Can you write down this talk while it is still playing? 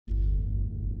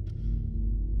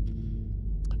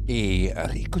E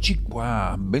eccoci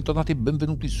qua, bentornati e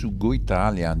benvenuti su Go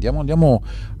Italia. Andiamo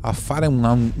a fare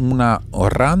una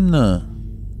run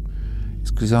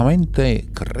esclusivamente,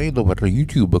 credo, per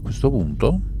YouTube a questo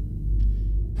punto.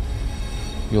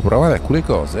 Devo provare alcune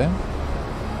cose.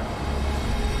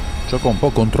 Gioco un po'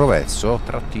 controverso,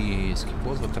 tratti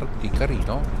schifoso, tratti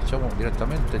carino. Diciamo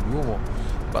direttamente di nuovo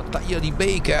battaglia di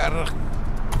Baker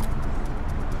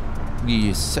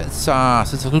senza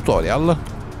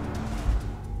tutorial.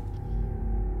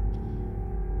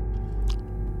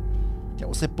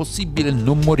 Se è possibile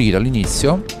non morire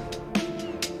all'inizio.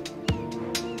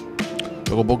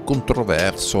 Gioco un po'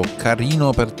 controverso,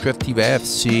 carino per certi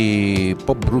versi, un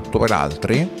po' brutto per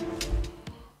altri.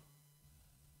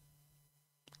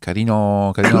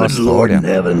 Carino la storia. Lord in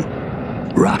heaven,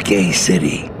 Rockay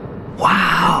City.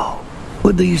 Wow.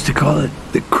 What they used to call it,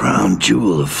 the crown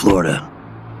jewel of Florida.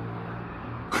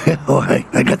 Oh,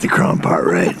 I got the crown part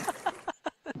right.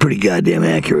 Pretty goddamn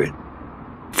accurate.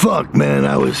 Fuck, man,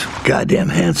 I was goddamn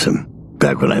handsome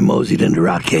back when I moseyed into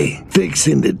Rockay,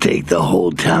 fixing to take the whole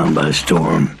town by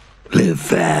storm. Live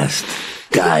fast,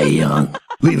 die young,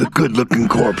 leave a good-looking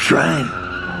corpse,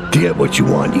 right? To get what you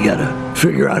want, you gotta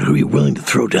figure out who you're willing to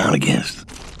throw down against.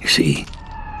 You see,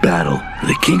 battle for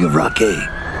the king of Rockay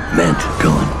meant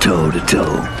going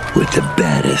toe-to-toe with the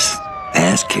baddest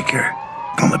ass-kicker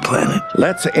on the planet.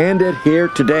 Let's end it here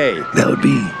today. That would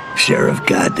be Sheriff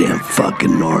goddamn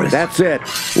fucking Norris. That's it.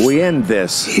 We end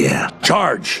this. Yeah.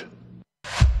 Charge!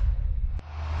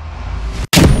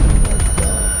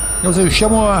 Non se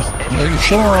riusciamo a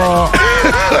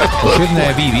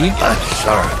uscirne vivi.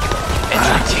 Sorry.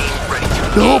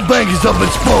 The whole bank is up in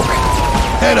smoke.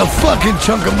 And a fucking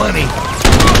chunk of money.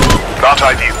 Not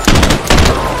ideal.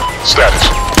 Status.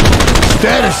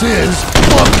 Status is,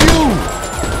 fuck you!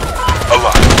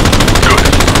 Alive. Good.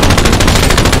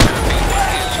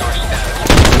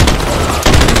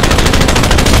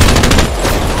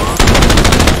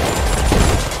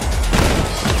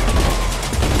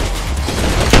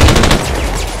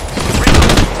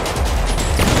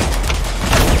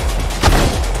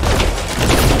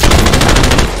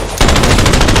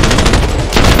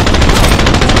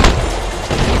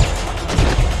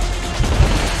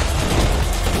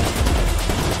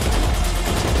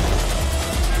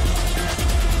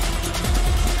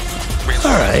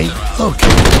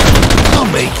 Okay, I'll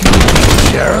make you a deal,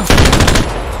 Sheriff.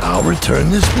 I'll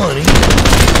return this money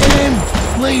and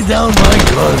lay down my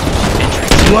guns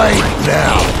right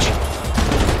now.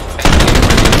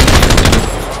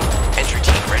 Entry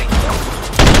team ready.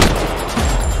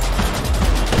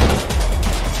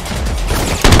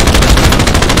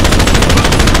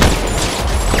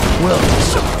 Well,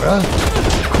 Sarah,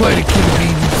 quite a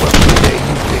convenient fucking day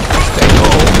you picked to stay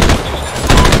home.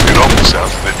 It almost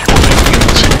sounds that you are making an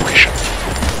insinuation.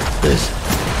 Listen,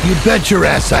 you bet your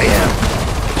ass I am.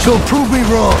 So prove me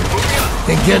wrong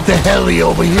and get the heli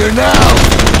over here now.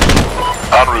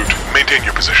 En route. Maintain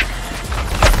your position.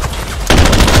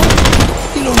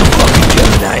 You know the fucking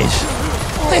Geminis?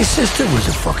 My sister was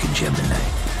a fucking Gemini.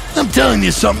 I'm telling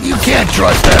you something, you can't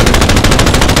trust them.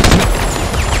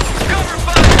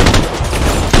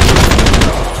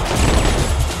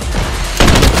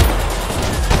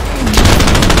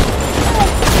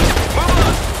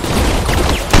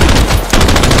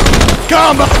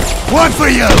 Combo! One for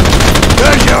you!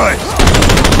 There's yours!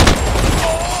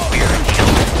 We're in kill.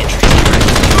 Entry team ready.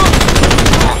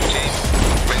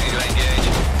 Ready to engage.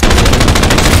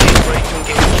 Ready to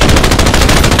engage.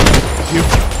 You...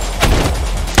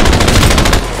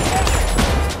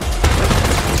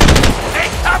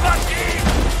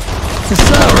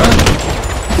 Sarah,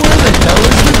 where the hell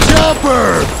is the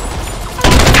chopper?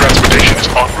 Transportation is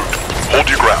en route. Hold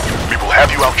your ground. We will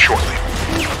have you out shortly.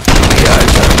 Yeah, I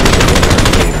got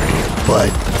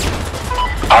but...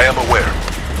 I am aware.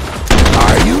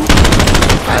 Are you?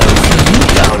 I don't see you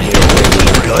down here waving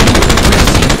a gun, you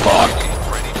prissy fuck.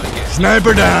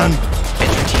 Sniper down.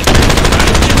 Entry team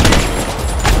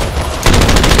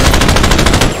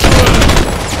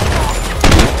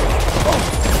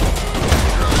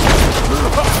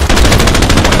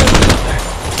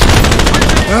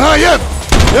Yep.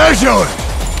 There's yours.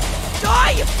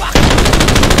 Die, you fucking...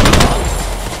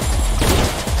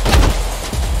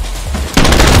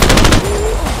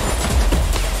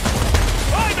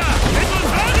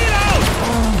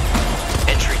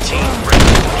 Entry team ready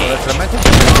to engage.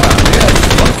 Yeah,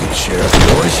 fucking Sheriff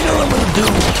Norris. You know what I'm gonna do?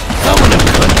 I'm gonna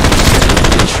cut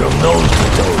this from nose to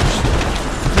toes.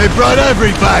 They brought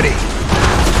everybody.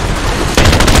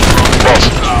 Boss,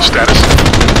 status?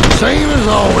 Same as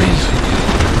always.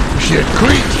 Shit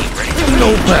creek.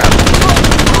 No paddle.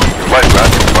 Light back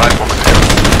from 5 momentarily.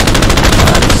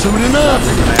 That's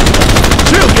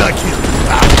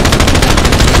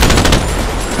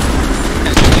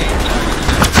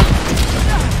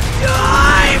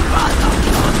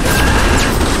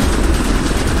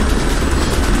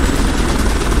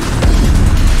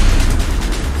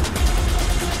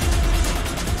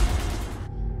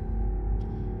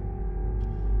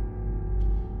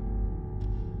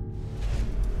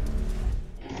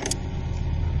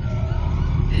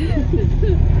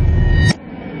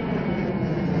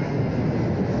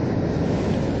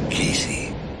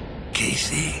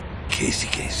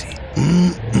Casey.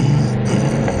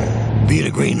 Being a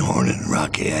Green Hornet in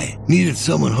Rockay, I needed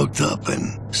someone hooked up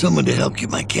and someone to help get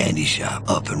my candy shop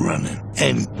up and running.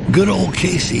 And good old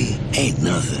Casey ain't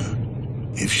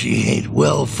nothing if she ain't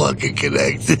well fucking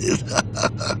connected.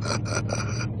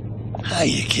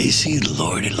 Hiya, Casey.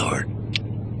 Lordy Lord.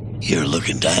 You're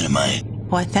looking dynamite.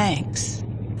 Why, thanks.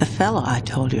 The fellow I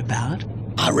told you about.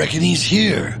 I reckon he's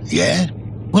here, yeah?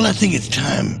 Well, I think it's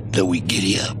time that we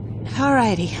giddy up.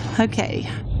 Alrighty, okay.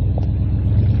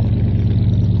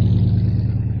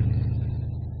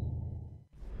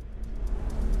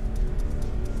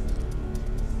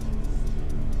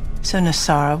 So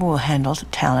Nasara will handle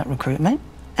talent recruitment,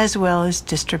 as well as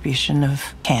distribution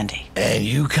of candy. And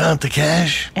you count the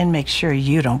cash? And make sure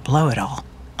you don't blow it all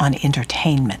on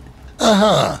entertainment.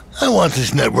 I want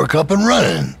this network up and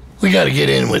running. We gotta get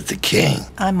in with the king.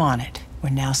 I'm on it. We're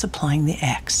now supplying the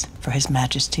X for His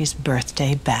Majesty's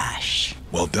birthday bash.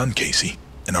 Well done, Casey.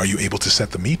 And are you able to set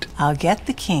the meat? I'll get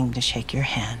the king to shake your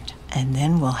hand, and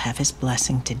then we'll have his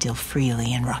blessing to deal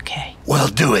freely in Rockay. Well,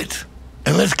 do it.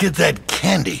 And let's get that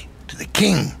candy to the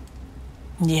king.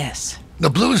 Yes.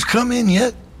 The blues come in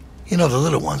yet? You know, the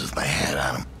little ones with my hat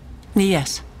on them.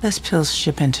 Yes. Those pills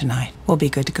ship in tonight. We'll be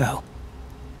good to go.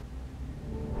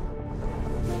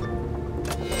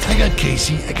 I got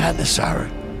Casey, I got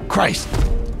Nasara. Christ,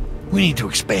 we need to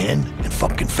expand, and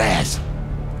fucking fast.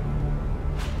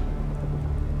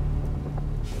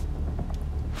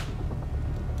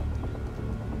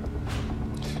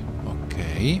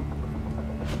 Ok.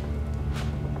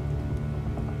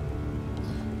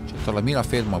 100.000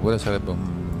 ferma pure sarebbe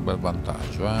un bel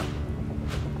vantaggio, eh.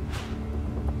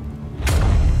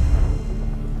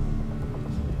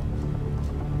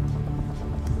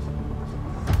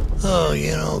 Oh,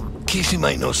 you know, Casey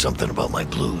might know something about my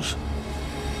blues.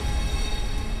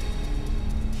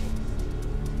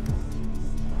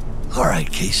 All right,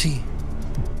 Casey.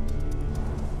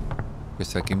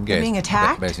 Questa è Kim Being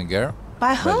attacked? Basinger.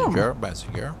 By whom?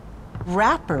 Basinger.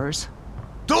 Rappers?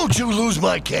 Don't you lose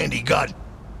my candy, God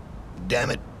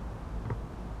damn it.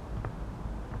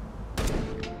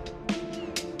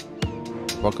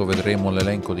 Poco vedremo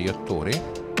l'elenco degli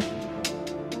attori.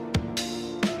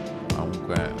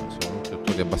 Comunque sono tutti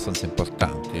attori abbastanza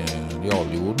importanti di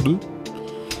Hollywood. Un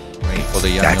po'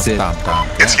 degli anni 80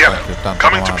 anche, It's Yemen. 80,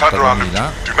 Coming to 90, plunder our 2000,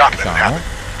 loot. Do not let it diciamo. happen.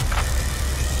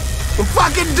 We're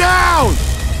fucking down!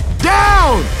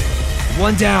 Down!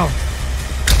 One down.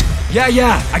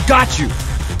 Yeah, I got you.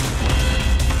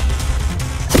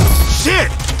 Shit!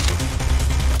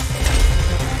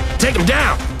 Take him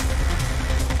down!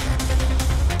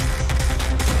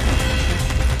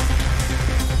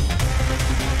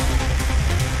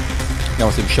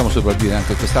 Vediamo se riusciamo a sopravvivere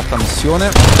anche a quest'altra missione.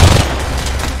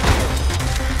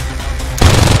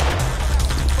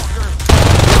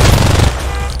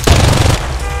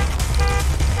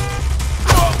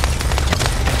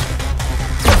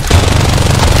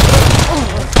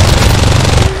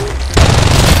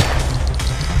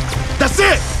 That's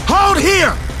it! Hold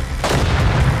here!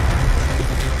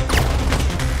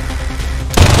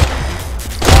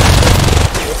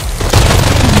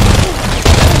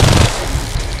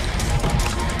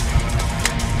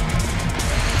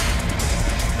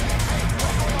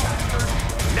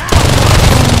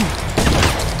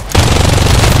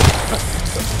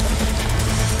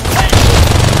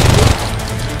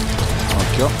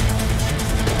 Occhio.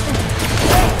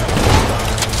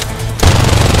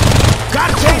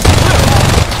 Gotta change the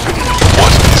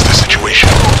What is the situation?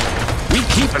 We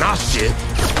keeping our shit.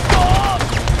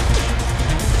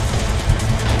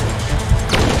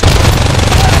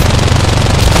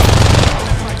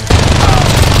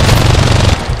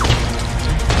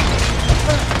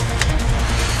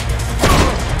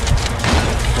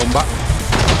 Bomba.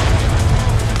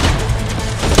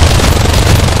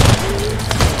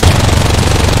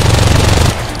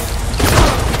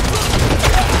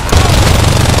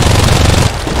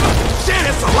 Shit,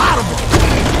 it's a lot of them.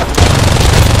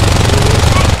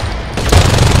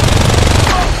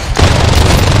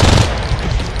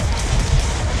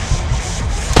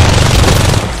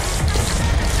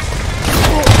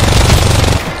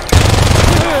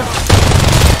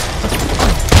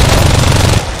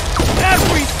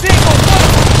 Every single one.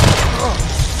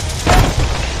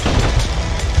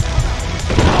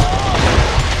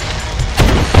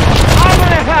 I'm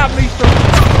gonna have me some.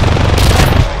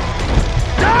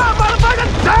 Down, motherfucker!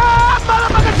 Down,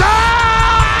 motherfucker!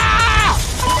 Down!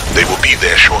 They will be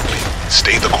there shortly.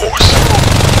 Stay the course.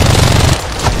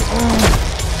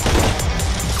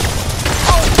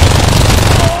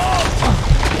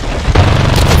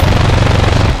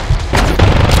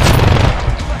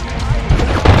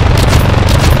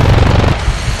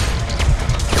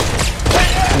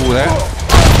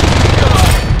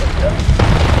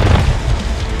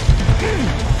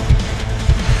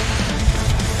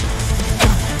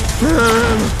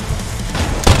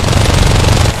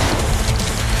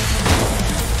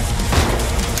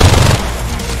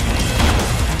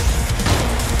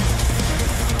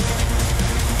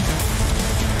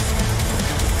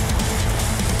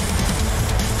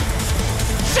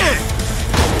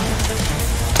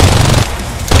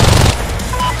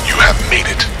 You have made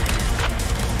it.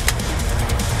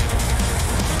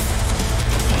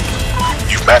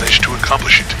 You've managed to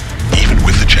accomplish it, even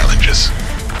with the challenges.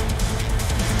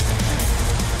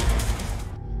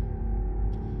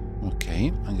 Ok,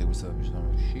 anche questa ci siamo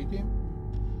riusciti.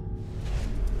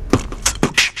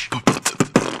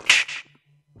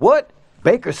 What?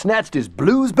 Baker snatched his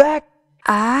blues back?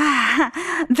 Ah,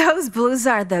 those blues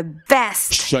are the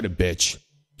best. Shut it, bitch.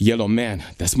 Yellow man,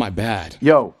 that's my bad.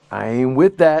 Yo, I ain't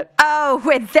with that. Oh,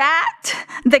 with that,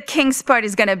 the King's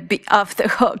party's gonna be off the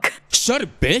hook. Shut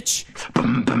it, bitch.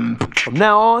 From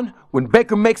now on, when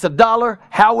Baker makes $1,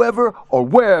 however or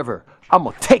wherever, I'm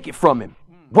gonna take it from him.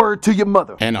 Word to your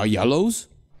mother. And our yellows?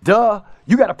 Duh,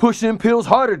 you gotta push them pills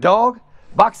harder, dog.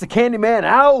 Box the candy man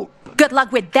out. Good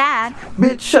luck with that.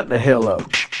 Bitch, shut the hell up.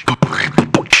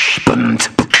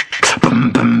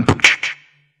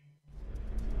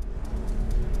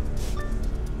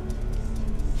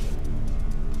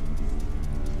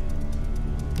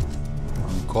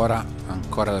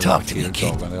 Ancora da Talk to partire me, il kid.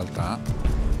 gioco in realtà.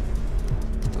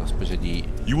 Una specie di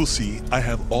You will see I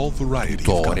have all variety of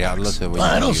tutorial, contacts. se I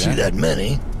vogliamo don't see dire. that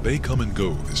many. They come and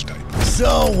go this type.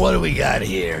 So, what do we got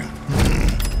here?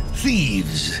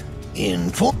 Thieves in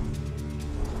form.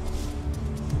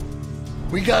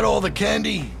 We got all the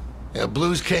candy.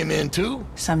 Blues came in too.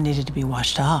 Some needed to be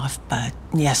washed off, but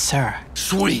yes, sir.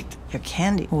 Sweet. Your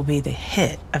candy will be the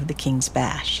hit of the King's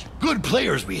Bash. Good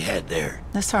players we had there.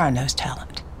 The Sora knows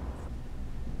talent.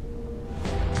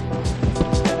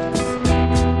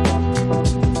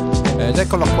 Ed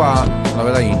eccola qua, la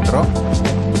vera intro.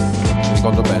 Mi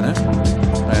ricordo bene.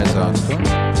 Esatto.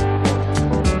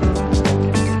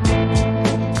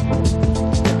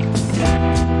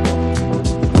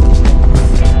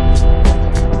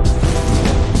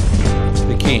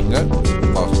 The King,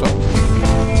 posto.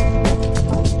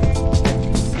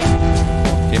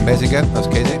 Kim Basinger, as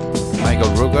Casey. Michael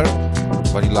Ruger,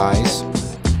 Vanilla Ice,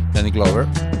 Danny Glover,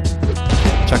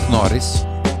 Chuck Norris,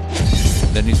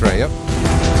 Danny Trejo.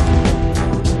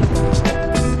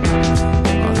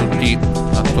 Tutti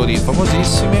attori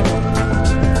famosissimi.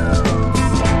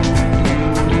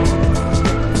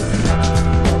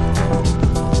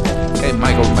 E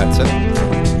Michael Madsen.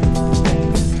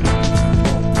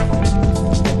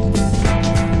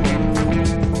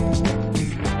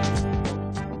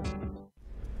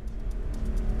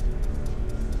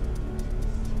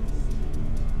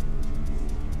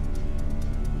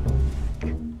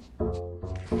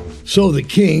 So the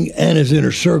king and his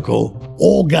inner circle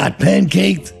all got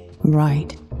pancaked?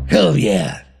 Right. Hell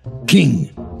yeah.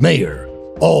 King, mayor,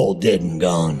 all dead and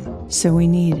gone. So we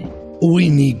need We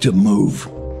need to move.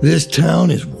 This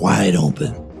town is wide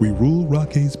open. We rule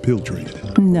Rockay's pill trade.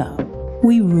 No.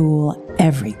 We rule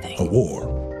everything. A war.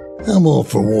 I'm all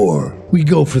for war. We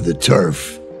go for the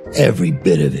turf. Every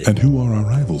bit of it. And who are our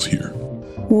rivals here?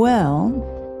 Well,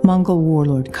 Mongol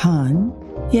warlord Khan,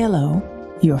 Yellow,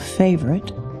 your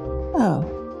favorite. Oh,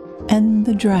 and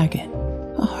the dragon,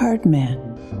 a hard man,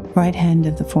 right hand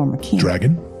of the former king.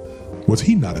 Dragon? Was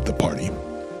he not at the party?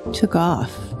 Took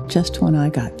off just when I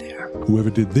got there. Whoever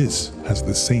did this has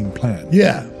the same plan.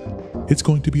 Yeah. It's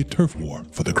going to be a turf war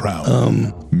for the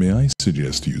crown. May I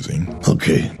suggest using?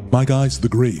 Okay. My guys, the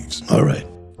Graves. All right.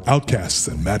 Outcasts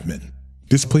and madmen.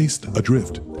 Displaced,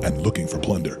 adrift, and looking for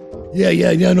plunder.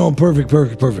 Yeah, no, perfect.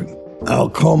 I'll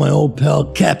call my old pal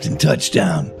Captain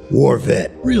Touchdown. War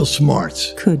vet. Real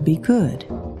smarts. Could be good.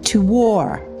 To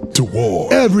war. To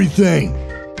war. Everything.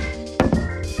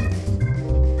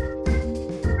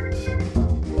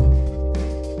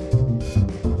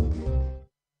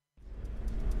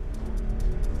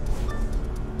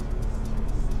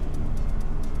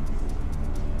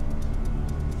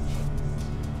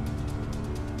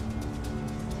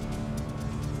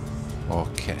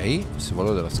 Ok,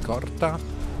 simbolo della scorta.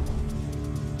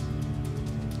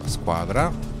 La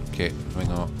squadra che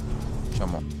vengono,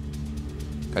 diciamo,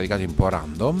 caricati un po'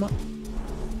 random.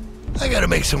 I gotta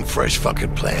make some fresh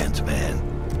fucking plans, man.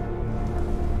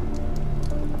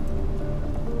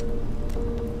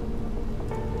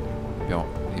 Abbiamo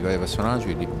i vari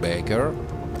personaggi di Baker,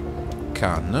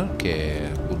 Khan, che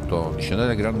è appunto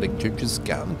discendente del grande Gengis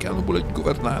Khan, che vuole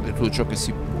governare tutto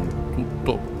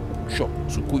ciò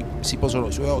su cui si posano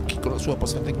i suoi occhi con la sua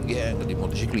possente gang di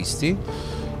motociclisti,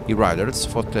 I Riders,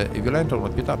 forte e violento, non ha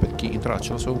pietà per chi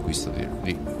intralcia la sua conquista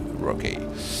di Rockay.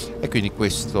 E quindi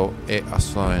questo è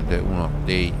assolutamente uno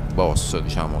dei boss,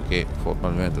 diciamo, che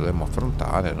probabilmente dovremmo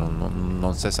affrontare.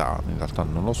 Non si sa, in realtà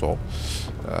non lo so.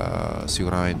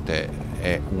 Sicuramente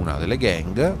è una delle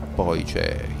gang. Poi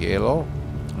c'è Yellow,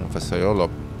 un festival Yellow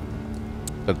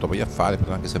per dopo gli affari,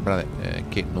 potrebbe anche sembrare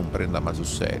che non prenda mai sul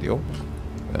serio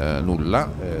nulla,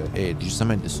 e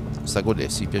decisamente sta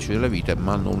godersi i piaceri della vita,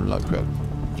 ma nulla, cioè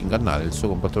ingannare il suo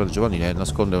comportamento giovanile e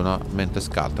nascondere una mente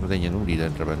scaltra degna di un leader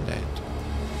intraprendente.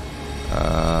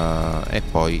 E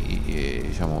poi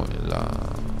diciamo le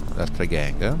altre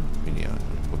gang, quindi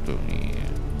appunto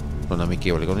non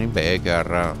amichevoli con i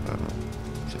Baker,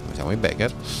 siamo i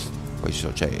Baker. Poi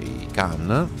c'è i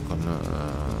Khan con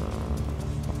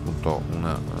appunto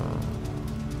un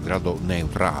grado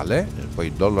neutrale,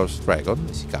 poi Dollar's Dragon,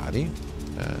 i sicari,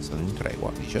 stanno in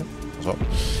tregua, dice, non so,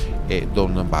 e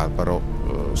Don Barbaro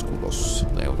Scudos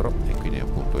neutro. E quindi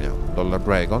appunto vediamo Dollar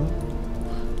Dragon,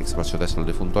 ex braccio destro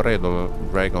del defunto re. Dollar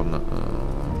Dragon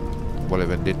vuole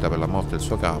vendetta per la morte del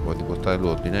suo capo e di portare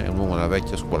l'ordine. È un uomo della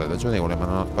vecchia scuola, ragionevole ma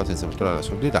non ha pazienza per trovare la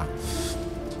sordità.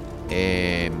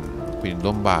 E quindi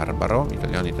Don Barbaro, gli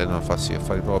italiani tendono a farsi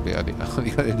affari propri, a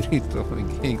radicare dritto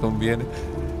finché gli conviene,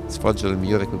 sfoggia del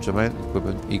migliore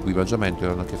equipaggiamento,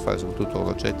 hanno a che fare soprattutto con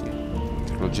oggetti di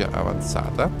tecnologia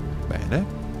avanzata. Bene,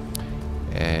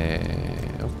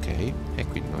 ok, e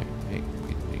quindi noi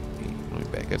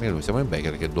Baker, noi siamo i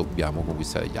Baker che dobbiamo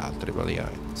conquistare gli altri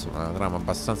praticamente. Insomma, una trama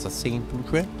abbastanza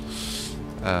semplice.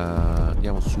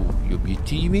 Andiamo sugli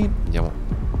obiettivi, andiamo a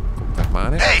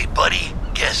confermare. Hey, buddy,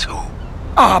 guess who?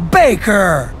 Ah,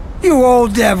 Baker! You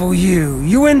old devil, you.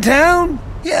 You in town?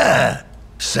 Yeah,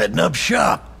 setting up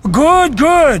shop. Good,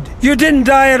 good. You didn't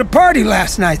die at a party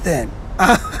last night then.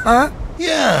 Uh-huh.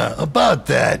 Yeah, about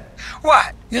that.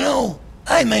 What? You know,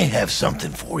 I may have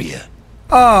something for you.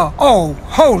 Oh,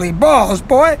 holy balls,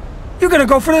 boy. You're gonna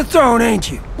go for the throne,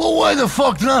 ain't you? Well, why the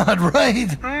fuck not,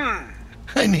 right?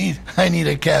 I need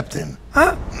a captain.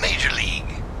 Huh? Major League.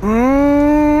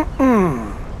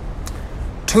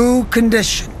 Two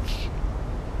conditions.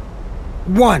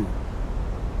 One,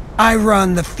 I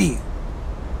run the field.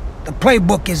 The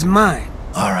playbook is mine.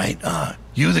 All right,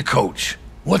 you the coach.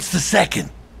 What's the second?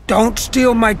 Don't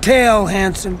steal my tail,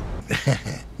 Hanson.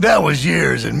 That was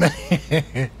years and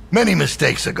many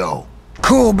mistakes ago.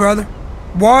 Cool, brother.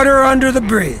 Water under the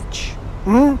bridge.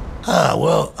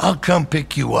 Well, I'll come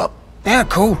pick you up. Yeah,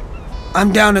 cool.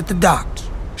 I'm down at the docks.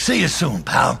 See you soon,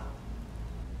 pal.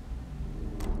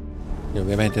 E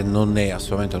ovviamente non è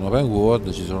assolutamente un open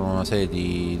world, ci sono una serie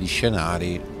di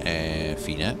scenari e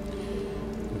fine,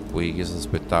 per cui chi si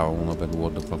aspettava un open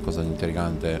world o qualcosa di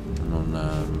intrigante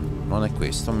non è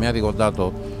questo. Mi ha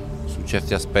ricordato su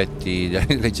certi aspetti di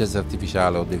intelligenza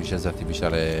artificiale o deficienza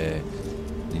artificiale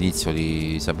l'inizio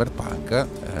di Cyberpunk.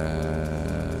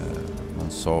 Non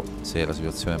so se la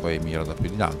situazione poi è migliorata più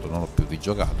di tanto, non l'ho più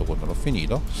rigiocato quando l'ho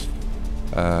finito.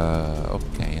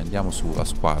 Ok, andiamo sulla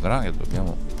squadra che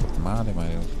dobbiamo formare, ma in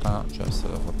realtà già è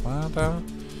stata formata.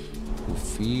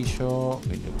 Ufficio,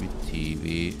 quindi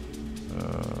obiettivi,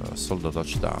 soldo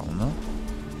touchdown,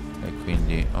 e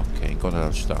quindi ok, incontra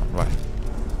touchdown, vai.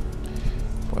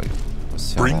 Poi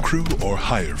possiamo... Bring crew or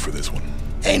hire for this one?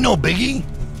 Ain't no biggie.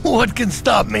 What can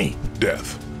stop me?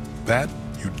 Death. That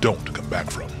you don't come back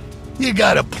from. You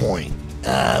got a point.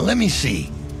 Let me see.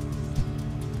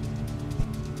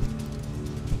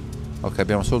 Ok,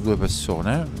 abbiamo solo due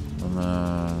persone,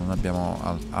 non abbiamo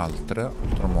altro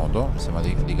modo, mi sembra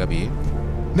di capire.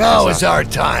 Now it's our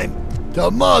time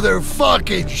to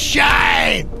motherfucking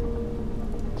shine!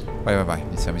 Vai,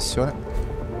 inizia missione.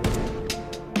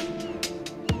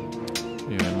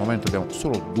 Quindi nel momento abbiamo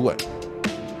solo due.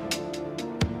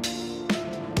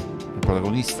 Il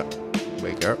protagonista,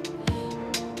 Baker,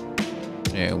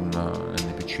 e un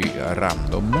NPC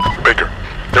random. Baker,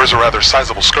 there's a rather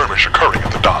sizable skirmish occurring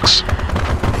at the docks.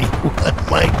 What,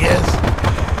 my guess?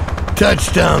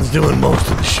 Touchdown's doing most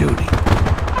of the shooting.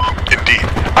 Indeed.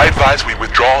 I advise we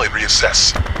withdraw and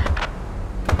reassess.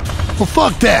 Well,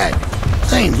 fuck that.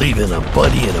 I ain't leaving a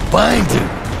buddy in a bind to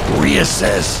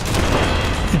reassess.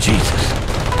 Jesus.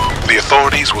 The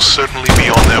authorities will certainly be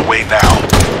on their way now.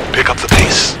 Pick up the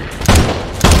pace.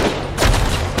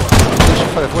 Riesce a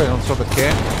fare fuori, non so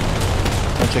perché.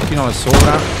 Un cecchino là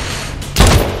sopra.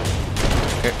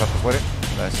 Ok, fatto fuori.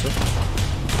 Adesso.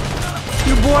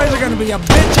 You boys are gonna be a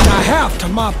bitch and a half to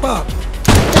mop up.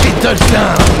 Hey,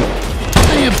 touchdown.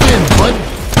 How you been, bud?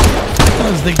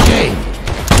 How's the game?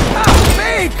 Ah,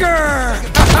 Baker!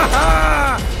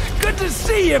 Good to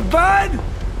see you, bud.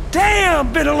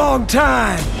 Damn, been a long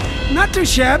time. Not too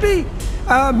shabby.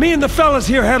 Me and the fellas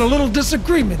here had a little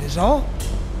disagreement is all.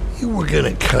 You were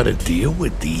gonna cut a deal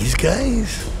with these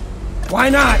guys? Why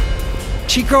not?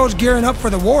 Chico's gearing up for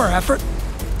the war effort.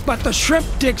 But the shrimp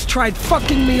dicks tried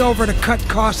fucking me over to cut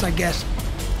costs, I guess.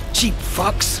 Cheap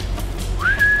fucks.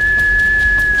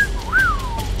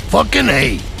 Fucking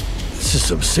A. This is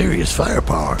some serious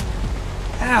firepower.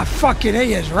 Ah, fucking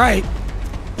A is right.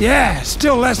 Yeah,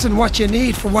 still less than what you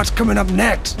need for what's coming up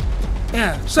next.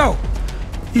 Yeah, so,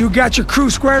 you got your crew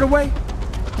squared away?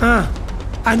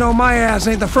 I know my ass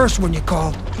ain't the first one you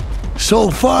called. So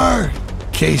far,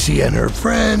 Casey and her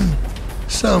friend,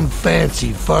 some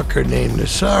fancy fucker named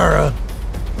Nasara.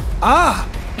 Ah,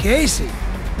 Casey.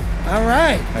 All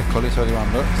right. Eccoli,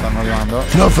 stanno arrivando.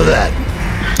 Enough of that.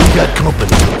 We got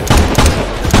company.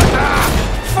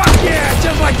 Fuck yeah,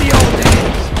 just like the old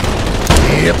days.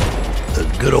 Yep, the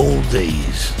good old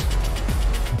days.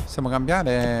 Possiamo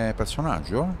cambiare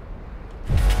personaggio?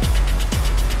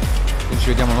 Quindi ci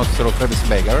vediamo il nostro Travis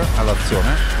Baker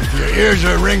all'azione. If your ears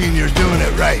are ringing, you're doing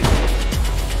it right.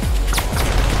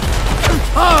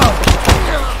 Oh!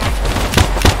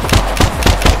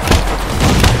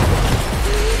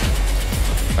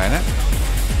 Bene.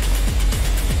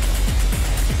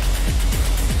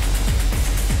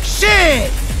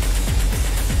 Shit!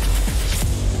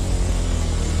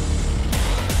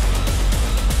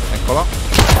 Eccolo.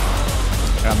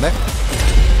 Grande.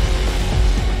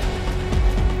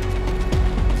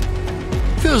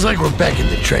 Feels like we're back in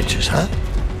the trenches, huh?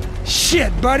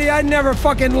 Shit, buddy, I never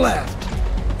fucking left.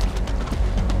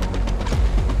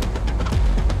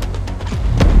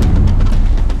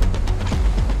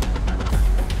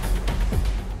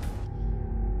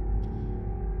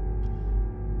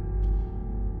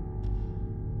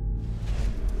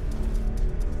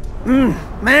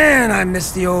 Man, I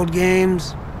miss the old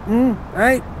games.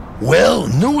 Right? Well,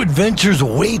 new adventures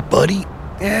await, buddy.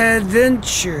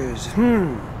 Adventures,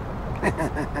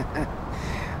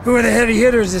 Who are the heavy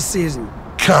hitters this season?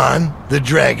 Khan, the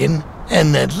dragon,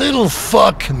 and that little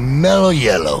fuck Mellow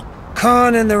Yellow.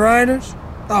 Khan and the Riders?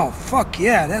 Oh, fuck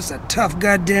yeah, that's a tough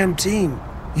goddamn team.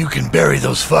 You can bury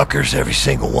those fuckers, every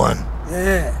single one.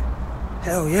 Yeah.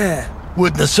 Hell yeah.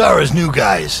 With Nasara's new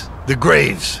guys, the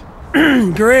Graves.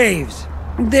 Graves.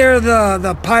 They're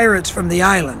the pirates from the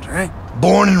island, right?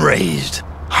 Born and raised,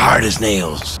 hard as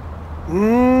nails.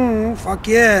 Fuck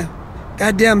yeah.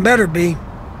 Goddamn better be.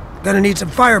 Gonna need some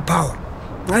firepower.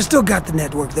 I still got the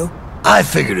network, though. I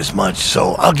figured as much,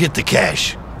 so I'll get the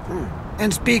cash.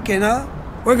 And speaking of,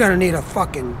 we're gonna need a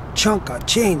fucking chunk of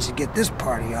change to get this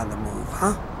party on the move,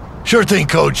 huh? Sure thing,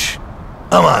 Coach.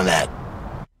 I'm on that.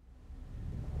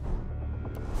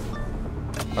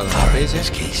 Allora, Miss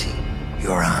Casey,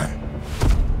 you're on.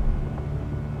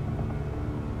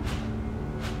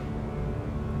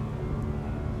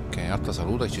 Ok, alta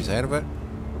salute ci serve.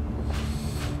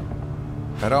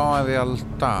 Però in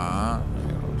realtà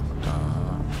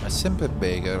è sempre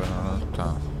Baker in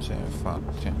realtà. Sì,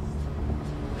 infatti.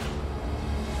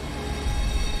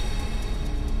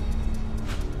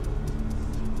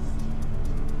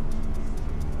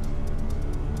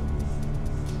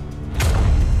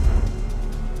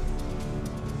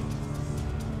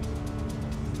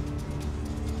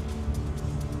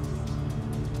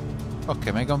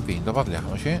 Ok, mi hai convinto,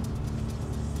 parliamoci.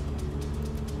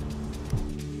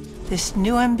 This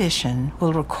new ambition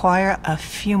will require a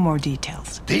few more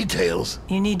details. Details?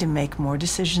 You need to make more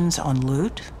decisions on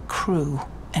loot, crew,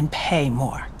 and pay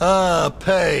more. Ah,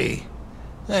 pay.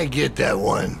 I get that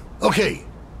one. Okay,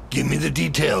 give me the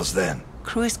details then.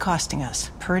 Crew is costing us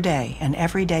per day, and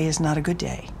every day is not a good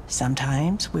day.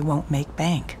 Sometimes we won't make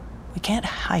bank. We can't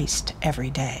heist every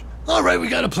day. All right, we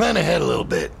gotta plan ahead a little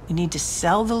bit. We need to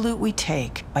sell the loot we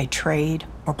take by trade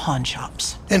or pawn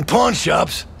shops. And pawn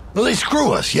shops? Well, they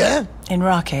screw us, yeah? In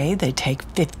Rockay, they take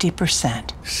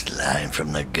 50%. Slime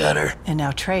from the gutter. And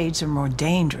now trades are more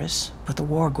dangerous with the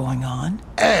war going on.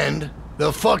 And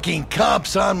the fucking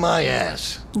cops on my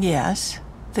ass. Yes,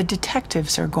 the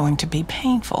detectives are going to be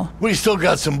painful. We still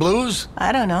got some blues?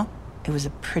 I don't know. It was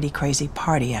a pretty crazy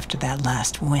party after that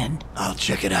last win. I'll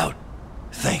check it out.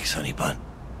 Thanks, honey bun.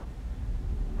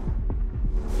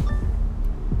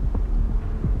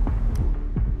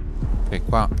 E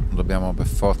qua dobbiamo per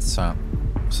forza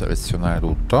selezionare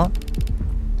tutto.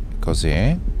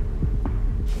 Così.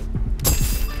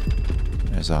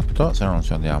 Esatto, se no non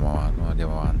ci andiamo avanti, non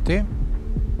andiamo avanti.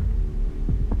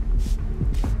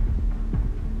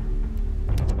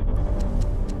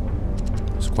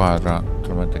 Squadra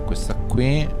naturalmente è questa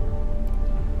qui.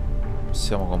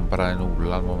 Possiamo comprare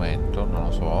nulla al momento, non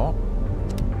lo so.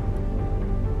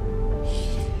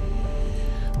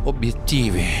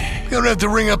 Obiettivi. You don't have to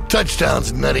ring up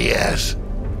touchdowns, nutty ass.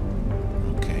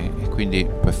 quindi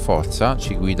per forza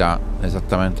ci guida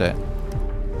esattamente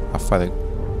a fare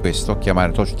questo,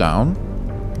 chiamare touchdown.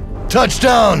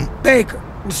 Touchdown! Baker,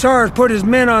 the SARS put his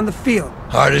men on the field.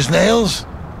 Hard as nails?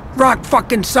 Rock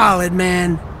fucking solid,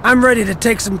 man. I'm ready to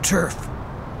take some turf.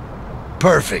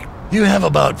 Perfect. You have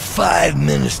about 5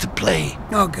 minutes to play.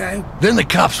 Okay. Then the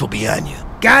cops will be on you.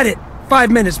 Got it. 5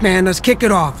 minutes, man. Let's kick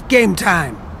it off. Game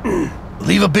time.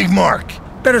 Leave a big mark.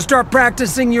 Better start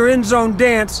practicing your end-zone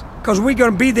dance, cause we're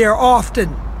gonna be there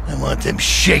often. I want them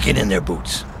shaking in their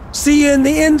boots. See you in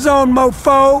the end zone,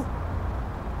 mofo!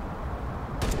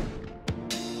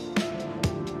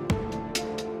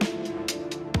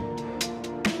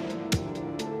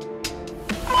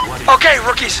 Okay,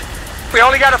 rookies. We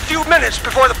only got a few minutes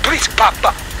before the police pop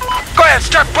up. Go ahead,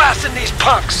 start blasting these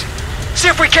punks. See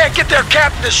if we can't get their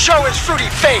captain to show his fruity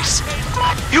face.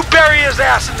 You bury his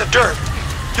ass in the dirt.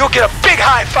 You'll get a big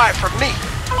high five from me.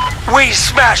 We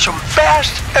smash them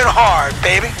fast and hard,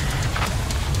 baby.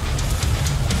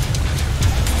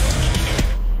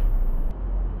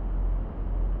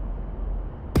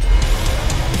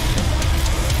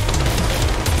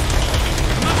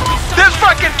 This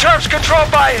fucking turf's controlled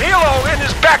by Hilo and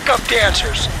his backup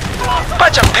dancers.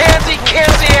 Bunch of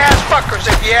pansy-cansy ass fuckers,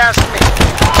 if you ask me.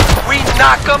 We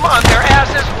knock them on their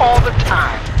asses all the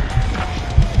time.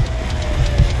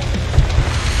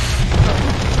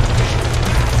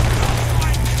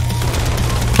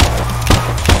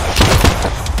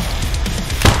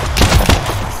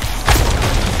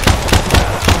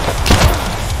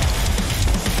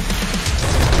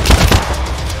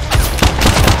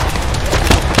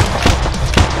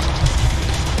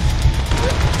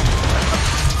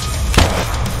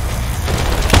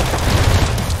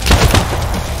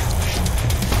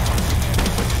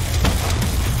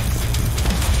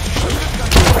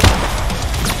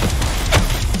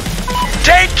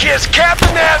 Kiss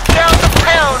Captain ass down to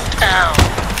Pound Town.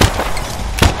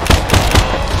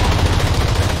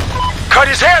 Cut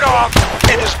his head off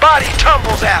and his body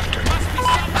tumbles after.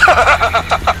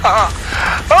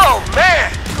 Oh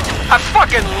man, I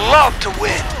fucking love to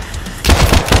win.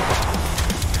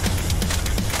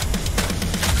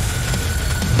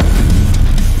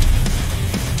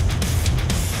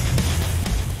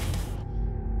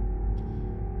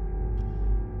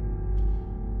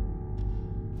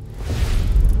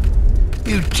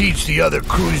 You teach the other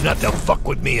crews not to fuck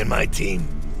with me and my team.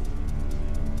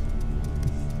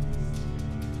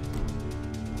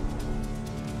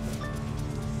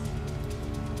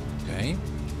 Ok.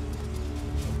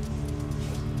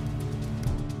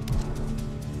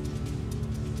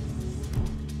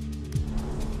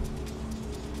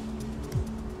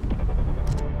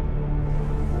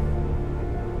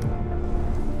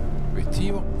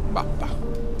 Obiettivo mappa.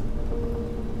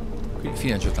 Quindi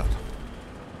fine giornata.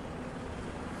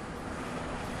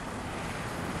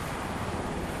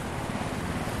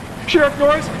 Sheriff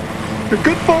Norris, the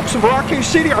good folks of Rockay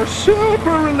City are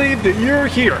super relieved that you're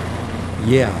here.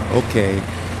 Yeah, okay.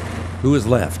 Who is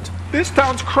left? This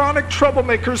town's chronic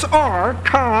troublemakers are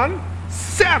Khan,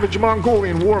 savage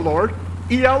Mongolian warlord,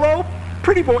 Yellow,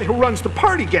 pretty boy who runs the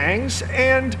party gangs,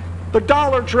 and the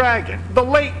Dollar Dragon, the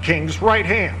late king's right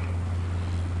hand.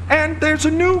 And there's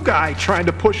a new guy trying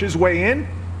to push his way in,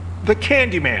 the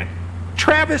Candyman,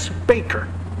 Travis Baker.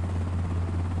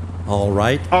 All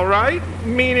right. All right?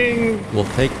 Meaning... We'll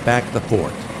take back the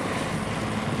fort.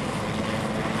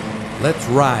 Let's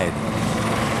ride.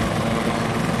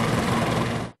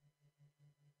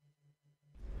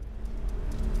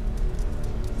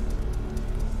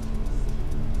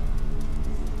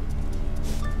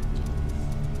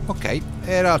 Ok,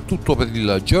 era tutto per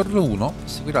il giorno 1,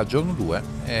 seguirà il giorno 2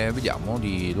 e vediamo,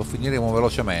 lo finiremo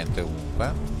velocemente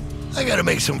comunque. I gotta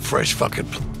make some fresh fucking...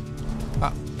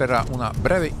 Ma per una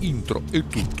breve intro è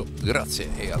tutto, grazie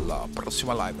e alla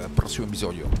prossima live, al prossimo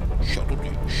episodio. Ciao a tutti,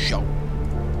 ciao!